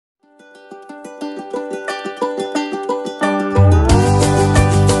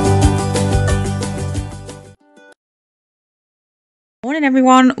Morning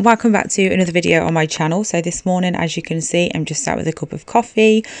everyone, welcome back to another video on my channel. So this morning, as you can see, I'm just sat with a cup of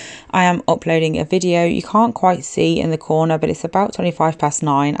coffee. I am uploading a video. You can't quite see in the corner, but it's about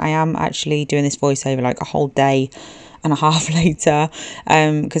 9:25. I am actually doing this voiceover like a whole day and a half later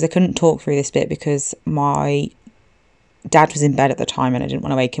because I couldn't talk through this bit because my dad was in bed at the time and I didn't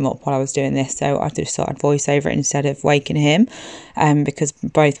want to wake him up while I was doing this, so I just thought I'd voice over it instead of waking him because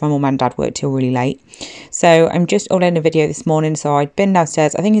both my mum and dad worked till really late. So I'm just uploading a video this morning. So I'd been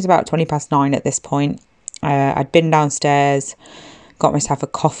downstairs, I think it's about 9:20 at this point. I'd been downstairs, got myself a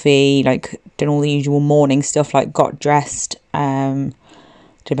coffee, like done all the usual morning stuff, like got dressed,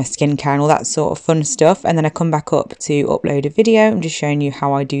 did my skincare and all that sort of fun stuff, and then I come back up to upload a video. I'm just showing you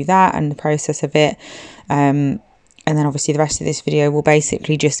how I do that and the process of it. And then obviously the rest of this video will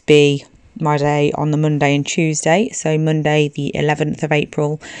basically just be my day on the Monday and Tuesday. So Monday the 11th of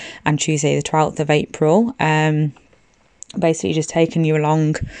April and Tuesday the 12th of April. Basically just taking you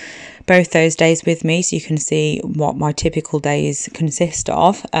along both those days with me so you can see what my typical days consist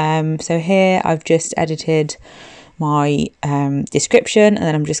of. So here I've just edited my description, and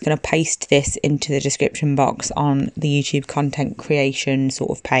then I'm just going to paste this into the description box on the YouTube content creation sort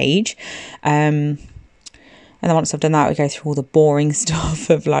of page. And then once I've done that, we go through all the boring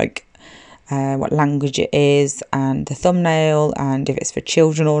stuff of like what language it is and the thumbnail and if it's for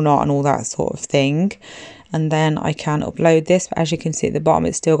children or not and all that sort of thing. And then I can upload this. But as you can see at the bottom,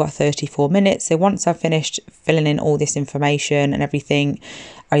 it's still got 34 minutes. So once I've finished filling in all this information and everything,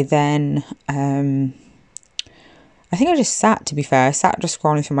 I then, I think I just sat, to be fair, I sat just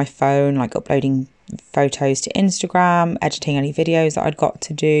scrolling through my phone, like uploading photos to Instagram, editing any videos that I'd got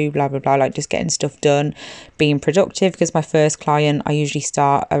to do, blah blah blah, like just getting stuff done, being productive, because my first client I usually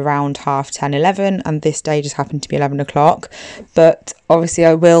start around 10:30, 11, and this day just happened to be 11 o'clock. But obviously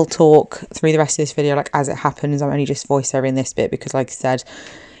I will talk through the rest of this video like as it happens. I'm only just voiceovering this bit because, like I said,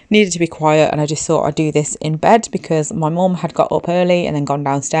 needed to be quiet, and I just thought I'd do this in bed because my mum had got up early and then gone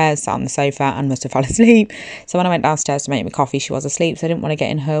downstairs, sat on the sofa and must have fallen asleep. So when I went downstairs to make me coffee, she was asleep, so I didn't want to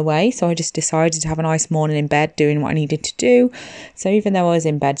get in her way. So I just decided to have a nice morning in bed doing what I needed to do. So even though I was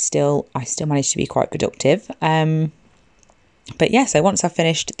in bed I still managed to be quite productive. But yeah, so once I've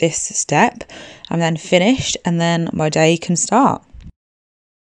finished this step, I'm then finished and then my day can start.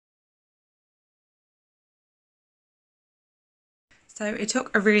 So it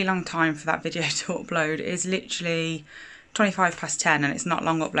took a really long time for that video to upload. It is literally 10:25 and it's not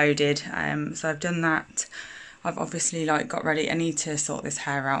long uploaded. So I've done that. I've obviously like got ready. I need to sort this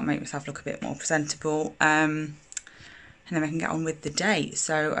hair out, make myself look a bit more presentable. And then we can get on with the day.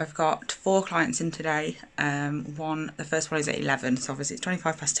 So I've got 4 clients in today. The first one is at 11, so obviously it's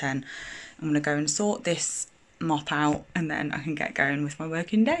 10:25. I'm gonna go and sort this mop out and then I can get going with my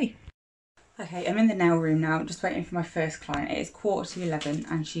working day. Okay, I'm in the nail room now, just waiting for my first client. It is 11:15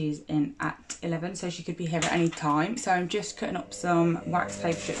 and she's in at 11, so she could be here at any time. So I'm just cutting up some wax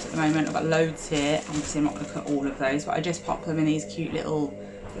paper strips at the moment. I've got loads here. Obviously I'm not going to cut all of those, but I just popped them in these cute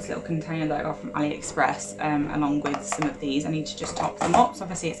this little container that I got from AliExpress, along with some of these. I need to just top them up. So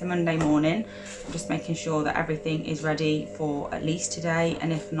obviously it's a Monday morning. I'm just making sure that everything is ready for at least today,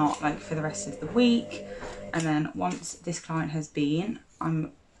 and if not, like for the rest of the week. And then once this client has been,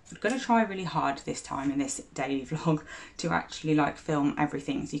 I'm going to try really hard this time in this daily vlog to actually like film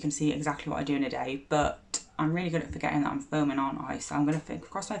everything so you can see exactly what I do in a day, but I'm really good at forgetting that I'm filming, aren't I? So I'm going to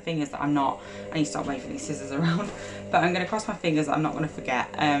cross my fingers that I'm not, I need to stop waving these scissors around, but I'm going to cross my fingers that I'm not going to forget.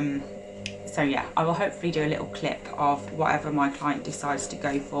 So yeah, I will hopefully do a little clip of whatever my client decides to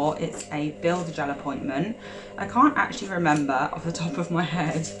go for. It's a builder gel appointment. I can't actually remember off the top of my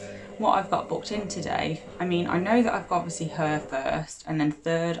head what I've got booked in today. I mean, I know that I've got obviously her first, and then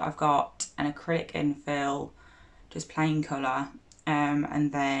third I've got an acrylic infill, just plain colour,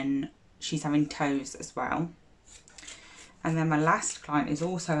 and then she's having toes as well. And then my last client is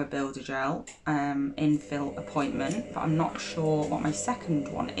also a builder gel infill appointment, but I'm not sure what my second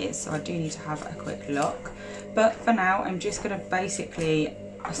one is, so I do need to have a quick look. But for now, I'm just going to basically,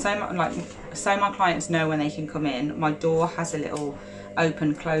 so my clients know when they can come in. My door has a little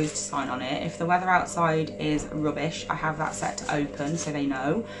open closed sign on it. If the weather outside is rubbish, I have that set to open so they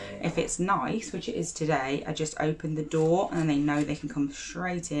know. If it's nice, which it is today, I just open the door and then they know they can come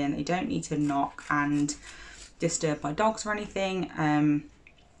straight in. They don't need to knock and disturb my dogs or anything.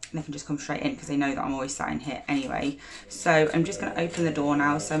 They can just come straight in because they know that I'm always sat in here anyway. So I'm just going to open the door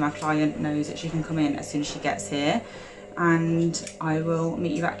now so my client knows that she can come in as soon as she gets here. And I will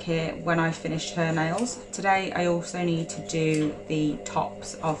meet you back here when I've finished her nails. Today I also need to do the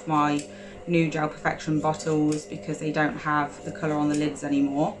tops of my new Gel Perfection bottles because they don't have the colour on the lids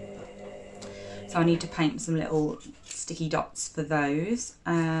anymore. So I need to paint some little sticky dots for those.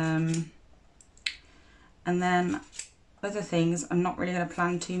 And then other things, I'm not really going to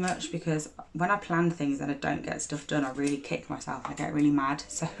plan too much, because when I plan things and I don't get stuff done, I really kick myself. I get really mad.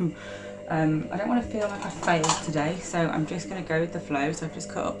 So I don't want to feel like I failed today. So I'm just going to go with the flow. So I've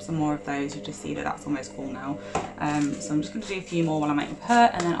just cut up some more of those. You just see that that's almost full now. So I'm just going to do a few more while I'm making with her,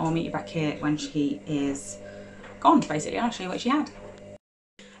 and then I'll meet you back here when she is gone, basically. I'll show you what she had.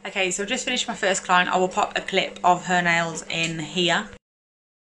 Okay, so I've just finished my first client. I will pop a clip of her nails in here.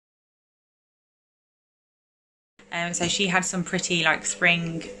 So she had some pretty like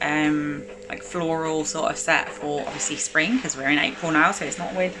spring, like floral sort of set for obviously spring, because we're in April now, so it's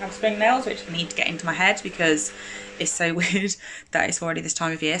not weird to have spring nails, which I need to get into my head because it's so weird that it's already this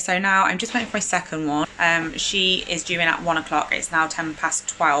time of year. So now I'm just waiting for my second one. She is due in at 1 o'clock. It's now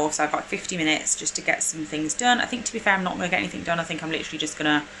 12:10, so I've got 50 minutes just to get some things done. I think, to be fair, I'm not going to get anything done. I think I'm literally just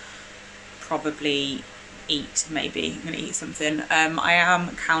going to probably eat, maybe. I'm going to eat something. I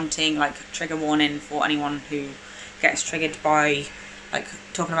am counting, like, trigger warning for anyone who gets triggered by like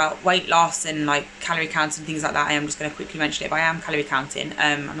talking about weight loss and like calorie counts and things like that. I am just going to quickly mention it, but I am calorie counting.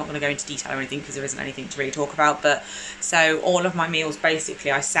 I'm not going to go into detail or anything because there isn't anything to really talk about. But so all of my meals,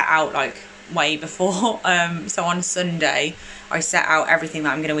 basically, I set out like way before. So on Sunday I set out everything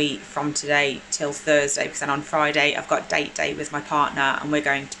that I'm going to eat from today till Thursday, because then on Friday I've got date day with my partner and we're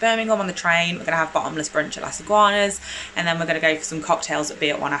going to Birmingham on the train. We're going to have bottomless brunch at Las Iguanas, and then we're going to go for some cocktails at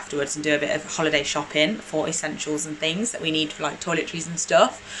B@1 afterwards and do a bit of holiday shopping for essentials and things that we need for like toiletries and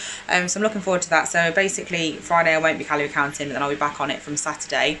stuff. So I'm looking forward to that. So basically Friday I won't be calorie counting, but then I'll be back on it from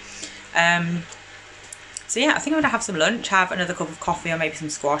Saturday. So yeah, I think I'm going to have some lunch, have another cup of coffee or maybe some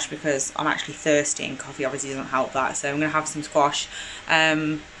squash, because I'm actually thirsty and coffee obviously doesn't help that. So I'm going to have some squash.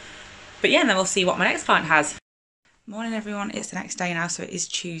 But yeah, and then we'll see what my next client has. Morning everyone, it's the next day now, so it is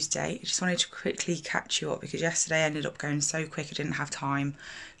Tuesday. I just wanted to quickly catch you up because yesterday ended up going so quick I didn't have time,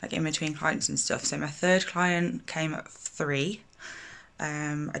 like in between clients and stuff. So my third client came at 3.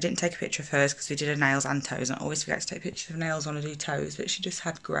 I didn't take a picture of hers because we did her nails and toes, and I always forget to take pictures of nails when I do toes, but she just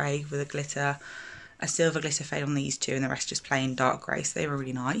had grey with a silver glitter fade on these two, and the rest just plain dark grey, so they were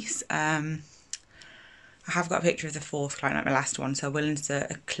really nice. I have got a picture of the fourth client, like my last one, so I will insert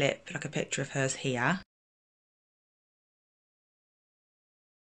a clip, like a picture of hers here.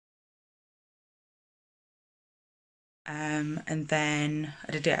 And then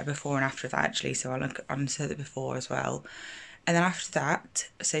I did it a before and after of that actually, so I'll insert the before as well. And then after that,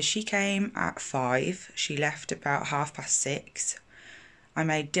 so she came at 5, she left about 6:30. I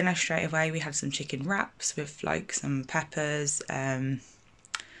made dinner straight away. We had some chicken wraps with like some peppers,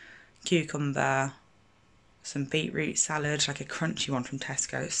 cucumber, some beetroot salad, like a crunchy one from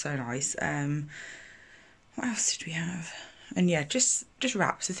Tesco. It's so nice. What else did we have? And yeah, just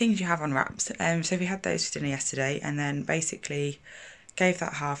wraps, the things you have on wraps. So we had those for dinner yesterday, and then basically gave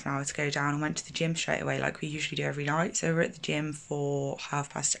that half an hour to go down and went to the gym straight away like we usually do every night. So we're at the gym for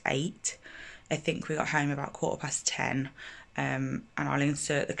 8:30. I think we got home about 10:15. And I'll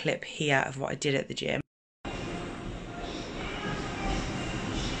insert the clip here of what I did at the gym.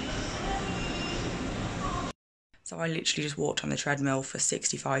 So I literally just walked on the treadmill for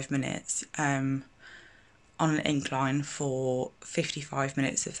 65 minutes on an incline for 55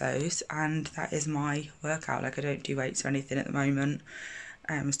 minutes of those, and that is my workout. Like, I don't do weights or anything at the moment.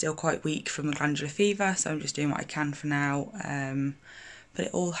 I'm still quite weak from the glandular fever, so I'm just doing what I can for now. But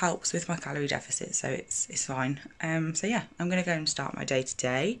it all helps with my calorie deficit, so it's fine. So yeah, I'm going to go and start my day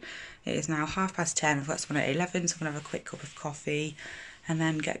today. It is now 10:30. I've got someone at 11, so I'm going to have a quick cup of coffee and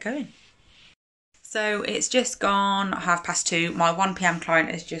then get going. So it's just gone 2:30. My 1 PM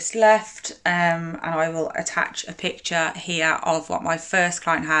client has just left, and I will attach a picture here of what my first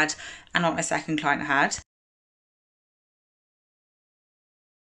client had and what my second client had.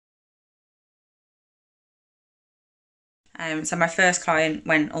 So my first client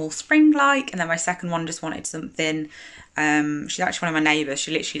went all spring-like, and then my second one just wanted something. She's actually one of my neighbours.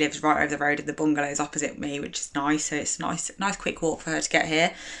 She literally lives right over the road, and the bungalow's opposite me, which is nice. So it's nice quick walk for her to get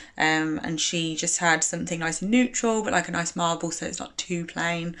here. And she just had something nice and neutral, but like a nice marble, so it's not too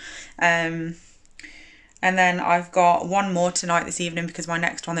plain. And then I've got one more tonight this evening, because my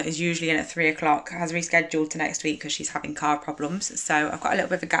next one that is usually in at 3 o'clock has rescheduled to next week because she's having car problems. So I've got a little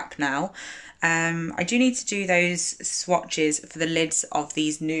bit of a gap now. I do need to do those swatches for the lids of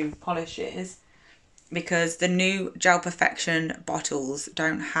these new polishes, because the new Gel Perfection bottles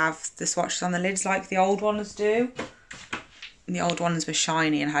don't have the swatches on the lids like the old ones do. And the old ones were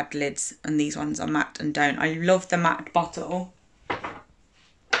shiny and had lids, and these ones are matte and don't. I love the matte bottle.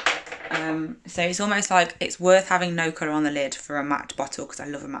 So it's almost like it's worth having no colour on the lid for a matte bottle, because I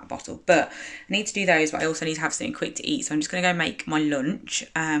love a matte bottle. But I need to do those, but I also need to have something quick to eat. So I'm just going to go make my lunch,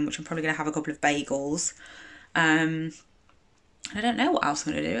 which I'm probably going to have a couple of bagels. I don't know what else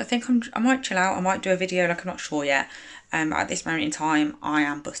I'm going to do. I think I might chill out. I might do a video, like I'm not sure yet. At this moment in time, I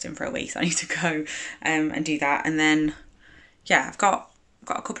am busting for a wee, so I need to go and do that. And then, yeah, I've got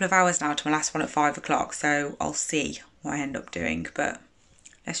a couple of hours now to my last one at 5 o'clock, so I'll see what I end up doing. But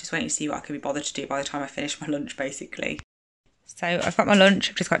let's just wait and see what I can be bothered to do by the time I finish my lunch, basically. So I've got my lunch.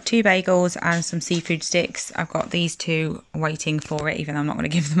 I've just got 2 bagels and some seafood sticks. I've got these 2 waiting for it, even though I'm not going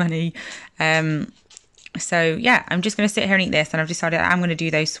to give them any. So yeah, I'm just going to sit here and eat this, and I've decided I'm going to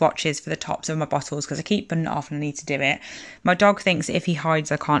do those swatches for the tops of my bottles because I keep putting it off and I need to do it. My dog thinks if he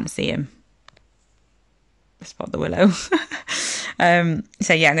hides I can't see him. Spot the willow.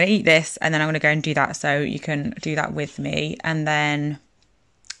 So yeah, I'm going to eat this and then I'm going to go and do that, so you can do that with me. And then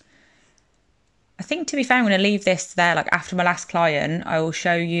I think, to be fair, I'm going to leave this there. Like after my last client, I will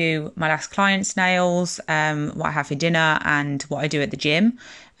show you my last client's nails, what I have for dinner and what I do at the gym.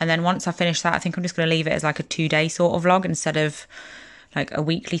 And then once I finish that, I think I'm just going to leave it as like a 2-day sort of vlog instead of like a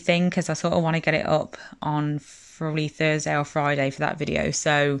weekly thing, because I sort of want to get it up on probably Thursday or Friday for that video.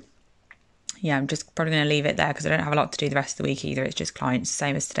 So yeah, I'm just probably going to leave it there because I don't have a lot to do the rest of the week either. It's just clients,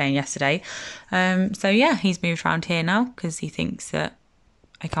 same as today and yesterday. So yeah, he's moved around here now because he thinks that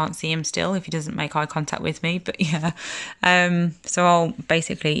I can't see him still if he doesn't make eye contact with me. But yeah, so I'll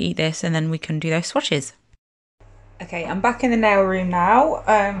basically eat this and then we can do those swatches. Okay, I'm back in the nail room now.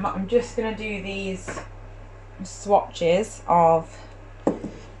 I'm just going to do these swatches of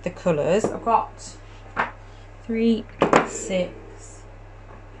the colours. I've got 3, 6,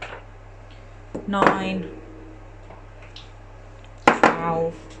 9,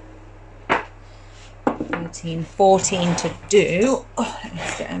 12, 13, 14 to do. Oh, let me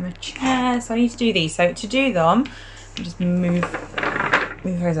just get in my chair. So I need to do these. So to do them, I'll just move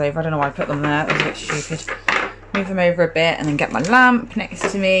those over. I don't know why I put them there. That was a bit stupid. Move them over a bit and then get my lamp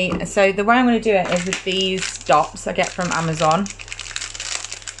next to me. So the way I'm going to do it is with these dots I get from Amazon.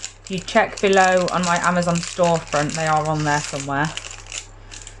 If you check below on my Amazon storefront, they are on there somewhere.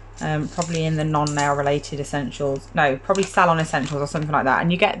 Probably in the non-nail related essentials. No, probably salon essentials or something like that.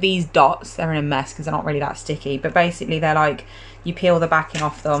 And you get these dots. They're in a mess because they're not really that sticky. But basically they're like, you peel the backing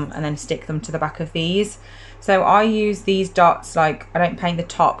off them and then stick them to the back of these. So I use these dots, like I don't paint the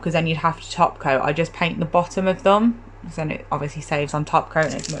top because then you'd have to top coat. I just paint the bottom of them. So then it obviously saves on top coat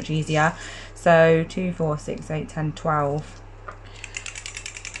and it's much easier. So 2, 4, 6, 8, 10, 12.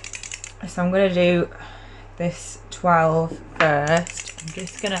 So I'm going to do this 12 first. I'm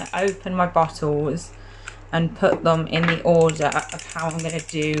just going to open my bottles and put them in the order of how I'm going to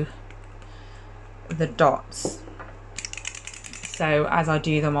do the dots. So as I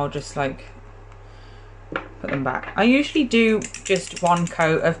do them, I'll just like put them back. I usually do just 1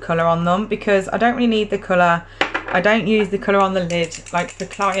 coat of colour on them because I don't really need the colour. I don't use the colour on the lid like for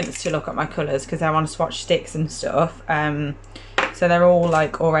clients to look at my colours because they're on swatch sticks and stuff. So they're all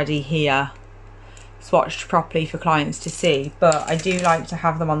like already here, swatched properly for clients to see. But I do like to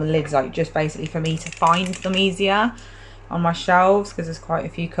have them on the lids, like just basically for me to find them easier on my shelves because there's quite a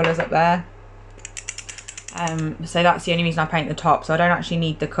few colours up there. So that's the only reason I paint the top. So I don't actually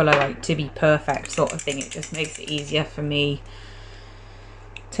need the colour like to be perfect sort of thing. It just makes it easier for me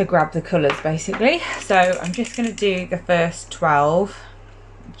to grab the colours basically. So I'm just going to do the first 12.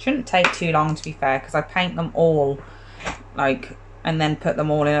 It shouldn't take too long to be fair because I paint them all like and then put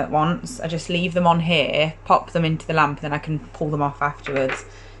them all in at once. I just leave them on here, pop them into the lamp, and then I can pull them off afterwards.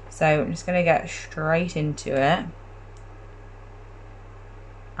 So I'm just going to get straight into it.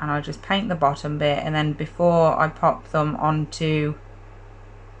 And I'll just paint the bottom bit, and then before I pop them onto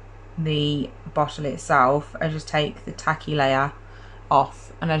the bottle itself, I just take the tacky layer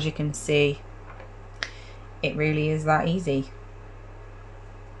off, and as you can see, it really is that easy.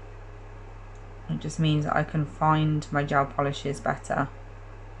 It just means that I can find my gel polishes better.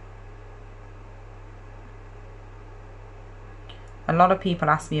 A lot of people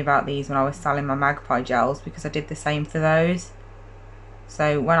asked me about these when I was selling my Magpie gels because I did the same for those.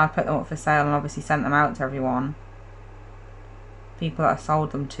 So when I put them up for sale and obviously sent them out to everyone, people that I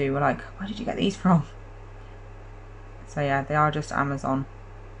sold them to were like, where did you get these from? So yeah, they are just Amazon.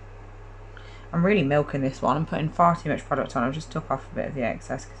 I'm really milking this one. I'm putting far too much product on. I just took off a bit of the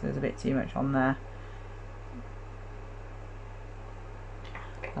excess because there's a bit too much on there.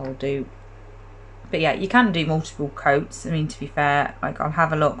 I'll do. But yeah, you can do multiple coats. I mean, to be fair, like I'll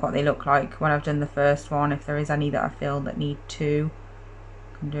have a look what they look like when I've done the first one. If there is any that I feel that need 2,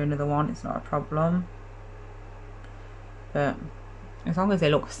 I can do another one. It's not a problem. But As long as they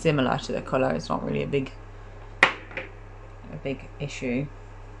look similar to the colour, it's not really a big issue.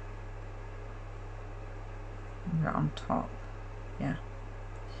 Right on top, yeah.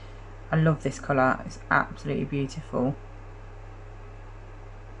 I love this colour, it's absolutely beautiful.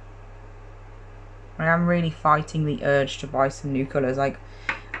 I am really fighting the urge to buy some new colours. Like,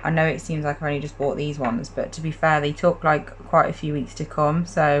 I know it seems like I've only just bought these ones, but to be fair, they took like quite a few weeks to come,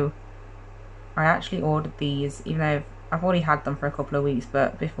 so I actually ordered these, even though I've already had them for a couple of weeks,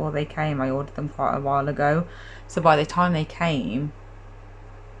 but before they came I ordered them quite a while ago, so by the time they came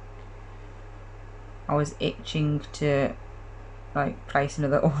I was itching to like place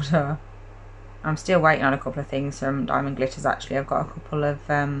another order. I'm still waiting on a couple of things from Diamond Glitters. Actually, I've got a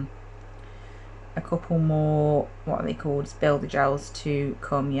couple more, what are they called, builder gels to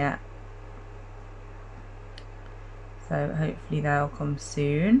come yet, so hopefully they'll come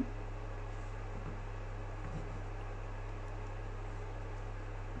soon.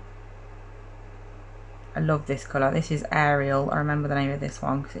 I love this colour. This is Ariel. I remember the name of this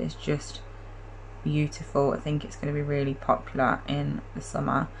one because it's just beautiful. I think it's going to be really popular in the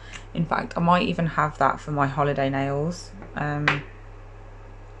summer. In fact, I might even have that for my holiday nails, because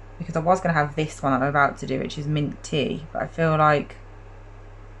I was going to have this one that I'm about to do, which is mint tea, but I feel like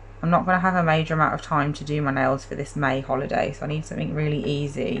I'm not going to have a major amount of time to do my nails for this May holiday, so I need something really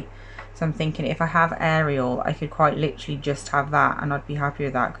easy. So I'm thinking if I have Ariel, I could quite literally just have that and I'd be happy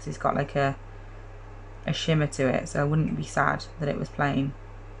with that because it's got like a shimmer to it, so I wouldn't be sad that it was plain,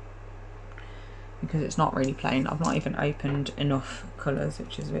 because it's not really plain. I've not even opened enough colours,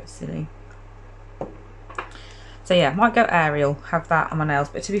 which is a bit silly. So yeah, might go Ariel, have that on my nails.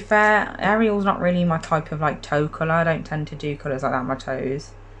 But to be fair, Ariel's not really my type of like toe colour. I don't tend to do colours like that on my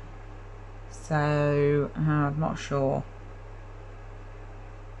toes, so I'm not sure.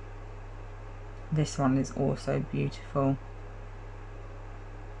 This one is also beautiful.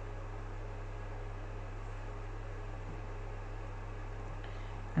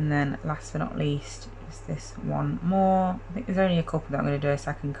 And then last but not least is this one more. I think there's only a couple that I'm going to do a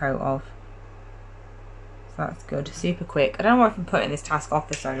second coat of, so that's good. Super quick. I don't know why I've been putting this task off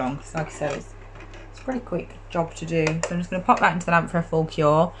for so long, because like I said, it's a pretty quick job to do. So I'm just going to pop that into the lamp for a full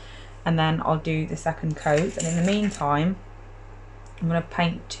cure, and then I'll do the second coat. And in the meantime, I'm going to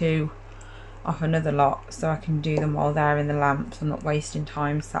paint 2 off another lot so I can do them while they're in the lamp, so I'm not wasting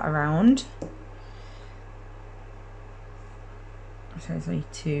time sat around. So there's only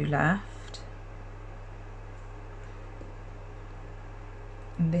 2 left.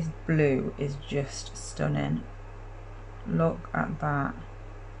 And this blue is just stunning. Look at that.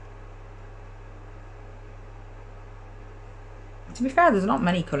 To be fair, there's not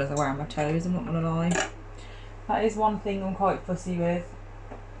many colours I wear on my toes, I'm not going to lie. That is one thing I'm quite fussy with,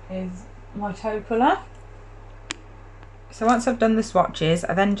 is my toe colour. So once I've done the swatches,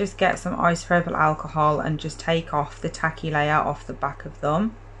 I then just get some isopropyl alcohol and just take off the tacky layer off the back of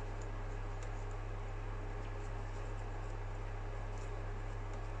them.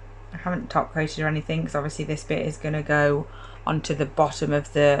 I haven't top coated or anything because obviously this bit is going to go onto the bottom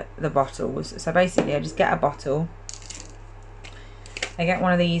of the bottles. So basically I just get a bottle, I get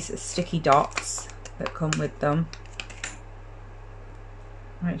one of these sticky dots that come with them,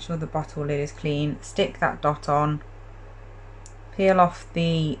 make sure the bottle lid is clean, stick that dot on, peel off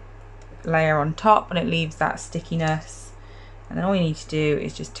the layer on top and it leaves that stickiness, and then all you need to do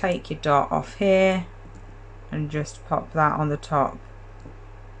is just take your dot off here and just pop that on the top,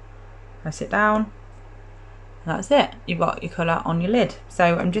 press it down, and that's it. You've got your colour on your lid.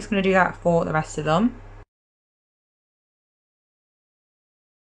 So I'm just going to do that for the rest of them.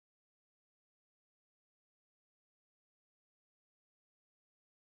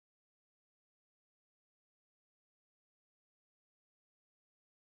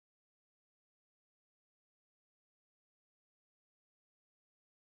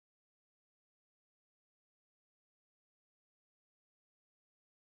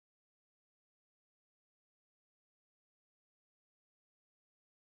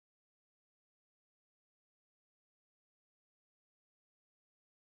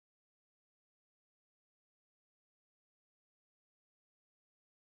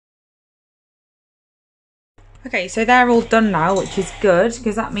 Okay, so they're all done now, which is good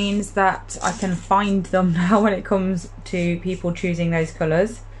because that means that I can find them now when it comes to people choosing those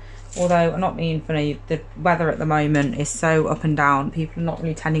colours. Although I'm not being funny, the weather at the moment is so up and down. People are not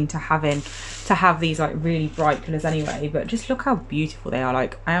really tending to have these like really bright colours anyway. But just look how beautiful they are.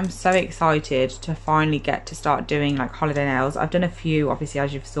 Like, I am so excited to finally get to start doing like holiday nails. I've done a few, obviously,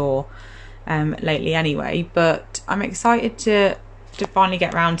 as you saw lately anyway. But I'm excited to to finally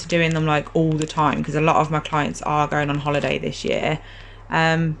get around to doing them like all the time, because a lot of my clients are going on holiday this year.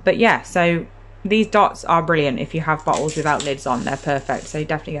 But yeah, so these dots are brilliant if you have bottles without lids on. They're perfect, so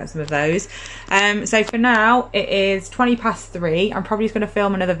definitely get some of those. So for now it is 3:20. I'm probably just going to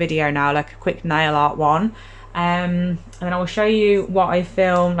film another video now, like a quick nail art one, and then I will show you what I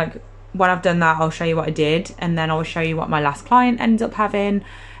filmed. Like when I've done that, I'll show you what I did, and then I'll show you what my last client ended up having,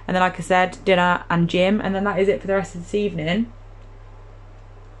 and then like I said, dinner and gym, and then that is it for the rest of this evening.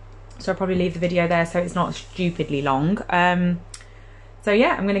 So I'll probably leave the video there so it's not stupidly long. So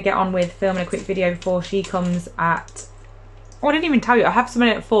yeah, I'm going to get on with filming a quick video before she comes at... Oh, I didn't even tell you, I have someone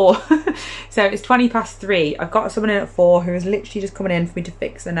in at 4. So it's 3:20. I've got someone in at 4 who is literally just coming in for me to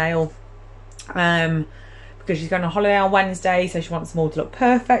fix the nail. Because she's going on holiday on Wednesday, so she wants them all to look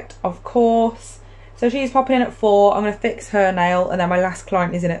perfect, of course. So she's popping in at 4. I'm going to fix her nail, and then my last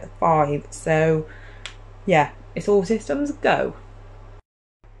client is in at 5. So yeah, it's all systems go.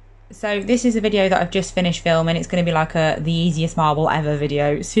 So this is a video that I've just finished filming. It's going to be like the easiest marble ever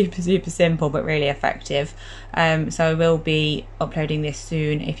video. Super simple but really effective. So I will be uploading this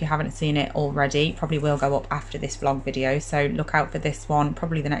soon if you haven't seen it already. Probably will go up after this vlog video, so look out for this one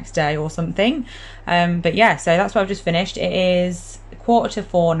probably the next day or something. But yeah, so that's what I've just finished. It is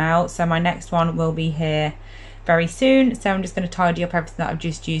 3:45 now, so my next one will be here very soon. So I'm just going to tidy up everything that I've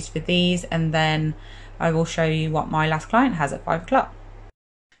just used for these, and then I will show you what my last client has at 5 o'clock.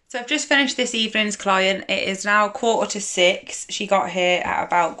 So I've just finished this evening's client. It is now 5:45. She got here at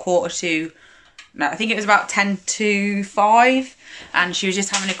about I think it was about 5:10, and she was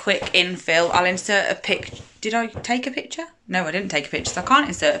just having a quick infill. I'll insert a pic. Did I take a picture? No, I didn't take a picture, so I can't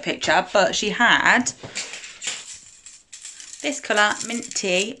insert a picture, but she had this colour, mint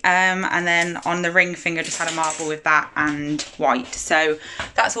tea, and then on the ring finger just had a marble with that and white. So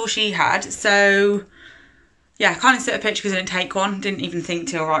that's all she had. So yeah, I can't insert a picture because I didn't take one. Didn't even think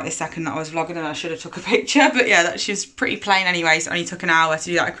till right this second that I was vlogging and I should have took a picture. But yeah, she was pretty plain anyway, so it only took an hour to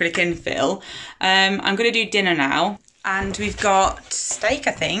do that acrylic infill. I'm going to do dinner now. And we've got steak,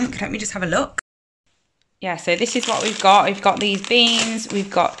 I think. Let me just have a look. Yeah, so this is what we've got. We've got these beans, we've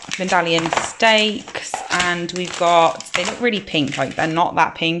got medallion steaks, and we've got... They look really pink, like they're not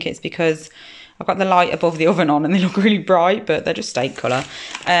that pink. It's because I've got the light above the oven on and they look really bright, but they're just steak colour.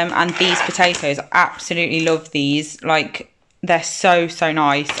 And these potatoes, I absolutely love these. Like, they're so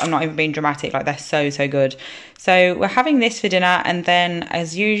nice. I'm not even being dramatic. Like, they're so good. So we're having this for dinner, and then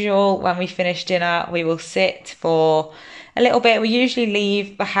as usual, when we finish dinner, we will sit for a little bit. We usually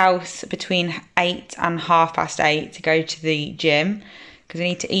leave the house between 8 and 8:30 to go to the gym, because we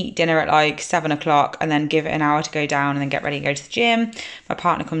need to eat dinner at like 7 o'clock and then give it an hour to go down and then get ready and go to the gym. My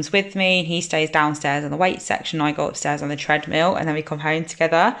partner comes with me. He stays downstairs on the weight section. I go upstairs on the treadmill, and then we come home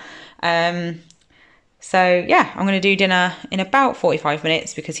together. So yeah, I'm going to do dinner in about 45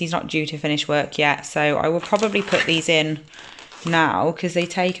 minutes because he's not due to finish work yet. So I will probably put these in now because they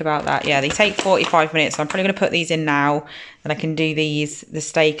take about that. Yeah, they take 45 minutes. So I'm probably going to put these in now, and I can do the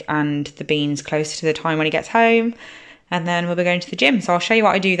steak and the beans closer to the time when he gets home. And then we'll be going to the gym. So I'll show you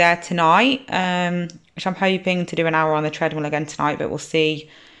what I do there tonight, which I'm hoping to do an hour on the treadmill again tonight, but we'll see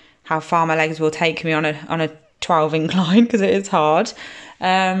how far my legs will take me on a 12 incline, because it is hard.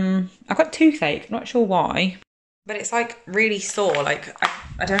 I've got toothache, I'm not sure why, but it's like really sore. Like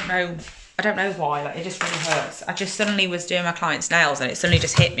I don't know why, like it just really hurts. I just suddenly was doing my client's nails and it suddenly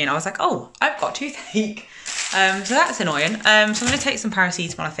just hit me, and I was like, oh, I've got toothache. So that's annoying. So I'm going to take some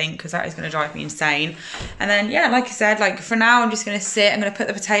paracetamol, I think, because that is going to drive me insane. And then, yeah, like I said, like for now, I'm just going to sit. I'm going to put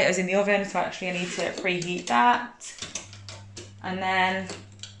the potatoes in the oven. So actually I need to preheat that. And then,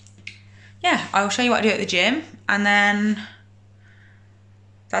 yeah, I will show you what I do at the gym. And then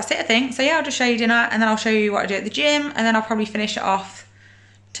that's it, I think. So yeah, I'll just show you dinner, and then I'll show you what I do at the gym. And then I'll probably finish it off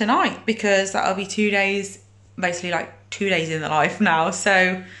tonight, because that'll be 2 days, basically like 2 days in the life now.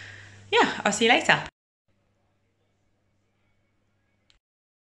 So yeah, I'll see you later.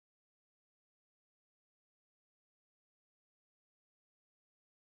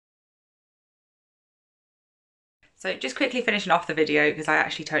 So just quickly finishing off the video, because I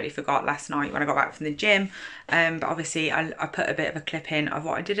actually totally forgot last night when I got back from the gym. But obviously I put a bit of a clip in of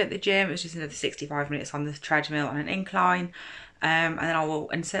what I did at the gym. It was just another 65 minutes on the treadmill on an incline. And then I will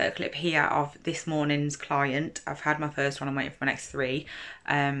insert a clip here of this morning's client. I've had my first one, I'm waiting for my next 3.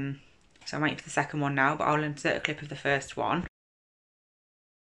 So I'm waiting for the second one now, but I'll insert a clip of the first one.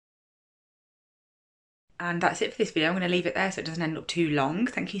 And that's it for this video. I'm going to leave it there so it doesn't end up too long.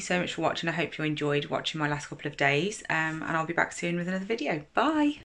 Thank you so much for watching. I hope you enjoyed watching my last couple of days. And I'll be back soon with another video. Bye!